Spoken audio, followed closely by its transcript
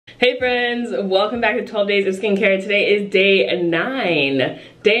Hey friends, welcome back to 12 Days of Skincare. Today is day 9.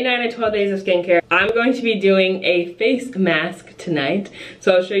 Day 9 of 12 Days of Skincare. I'm going to be doing a face mask tonight.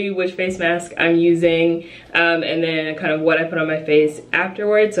 So I'll show you which face mask I'm using and then kind of what I put on my face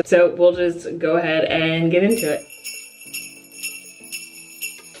afterwards. So we'll just go ahead and get into it.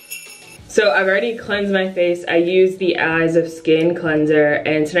 So I've already cleansed my face. I used the Eyes of Skin cleanser,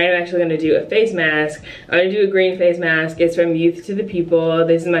 and tonight I'm actually gonna do a face mask. I'm gonna do a Greene face mask. It's from Youth to the People.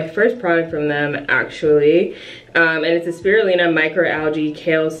 This is my first product from them, actually. And it's a spirulina microalgae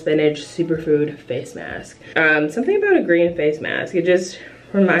kale spinach superfood face mask. Something about a Greene face mask. It just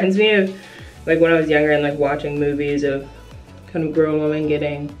reminds me of like when I was younger and like watching movies of kind of grown women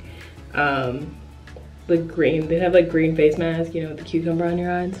getting like green. They have like Greene face mask, you know, with the cucumber on your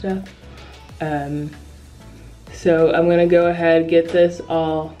eye and stuff. So I'm gonna go ahead, get this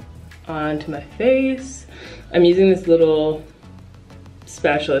all onto my face. I'm using this little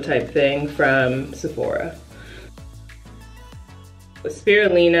spatula type thing from Sephora.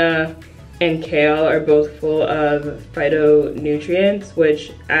 Spirulina and kale are both full of phytonutrients,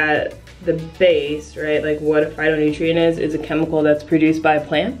 which at the base, right, like what a phytonutrient is a chemical that's produced by a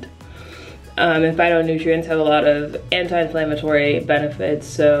plant. And phytonutrients have a lot of anti-inflammatory benefits,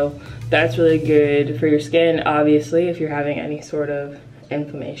 so that's really good for your skin, obviously, if you're having any sort of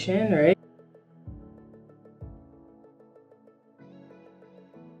inflammation, right?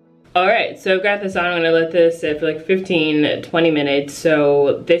 All right, so I've got this on. I'm gonna let this sit for like 15-20 minutes.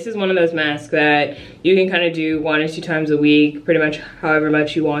 So this is one of those masks that you can kind of do 1 or 2 times a week, pretty much however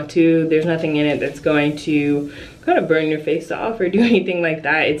much you want to. There's nothing in it that's going to kind of burn your face off or do anything like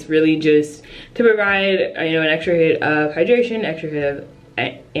that. It's really just to provide, you know, an extra hit of hydration, extra hit of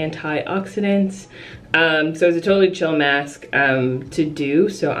antioxidants. So it's a totally chill mask to do.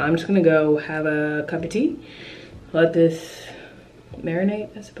 So I'm just gonna go have a cup of tea, let this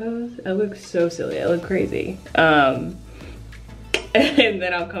marinate, I suppose. I look so silly, I look crazy. And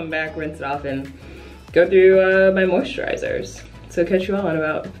then I'll come back, rinse it off, and go through my moisturizers. So catch you all in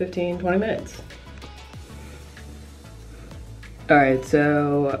about 15-20 minutes. All right,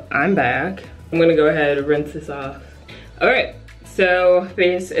 so I'm back. I'm gonna go ahead and rinse this off. All right, so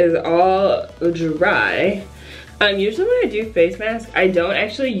face is all dry. Usually when I do face masks, I don't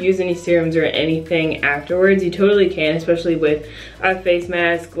actually use any serums or anything afterwards. You totally can, especially with a face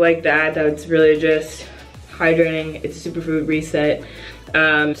mask like that. That's really just hydrating. It's a superfood reset.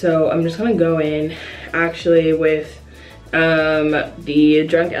 So I'm just gonna go in actually with the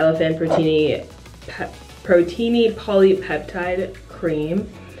Drunk Elephant Proteiny Polypeptide Cream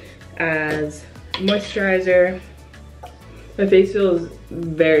as moisturizer. My face feels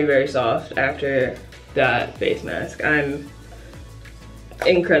very, very soft after that face mask. I'm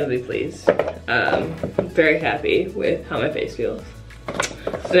incredibly pleased. Very happy with how my face feels.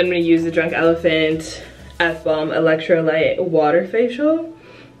 So I'm gonna use the Drunk Elephant F-Balm Electrolyte Water Facial.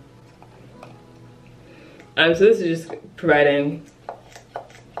 So this is just providing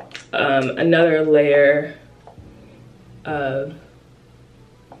another layer of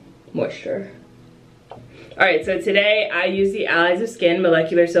moisture. All right, so today I use the Eyes of Skin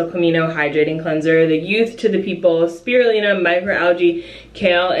Molecular Silk Amino Hydrating Cleanser, the Youth to the People Spirulina Microalgae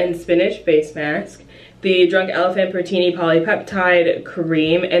Kale and Spinach Face Mask, the Drunk Elephant Proteiny Polypeptide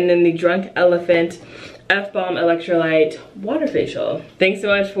Cream, and then the Drunk Elephant F-Balm Electrolyte Water Facial. Thanks so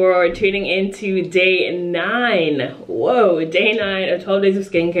much for tuning into day 9. Whoa, day 9 of 12 Days of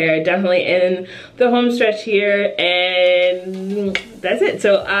Skincare. Definitely in the home stretch here, and that's it.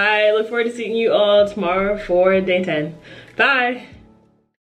 So I look forward to seeing you all tomorrow for day 10. Bye.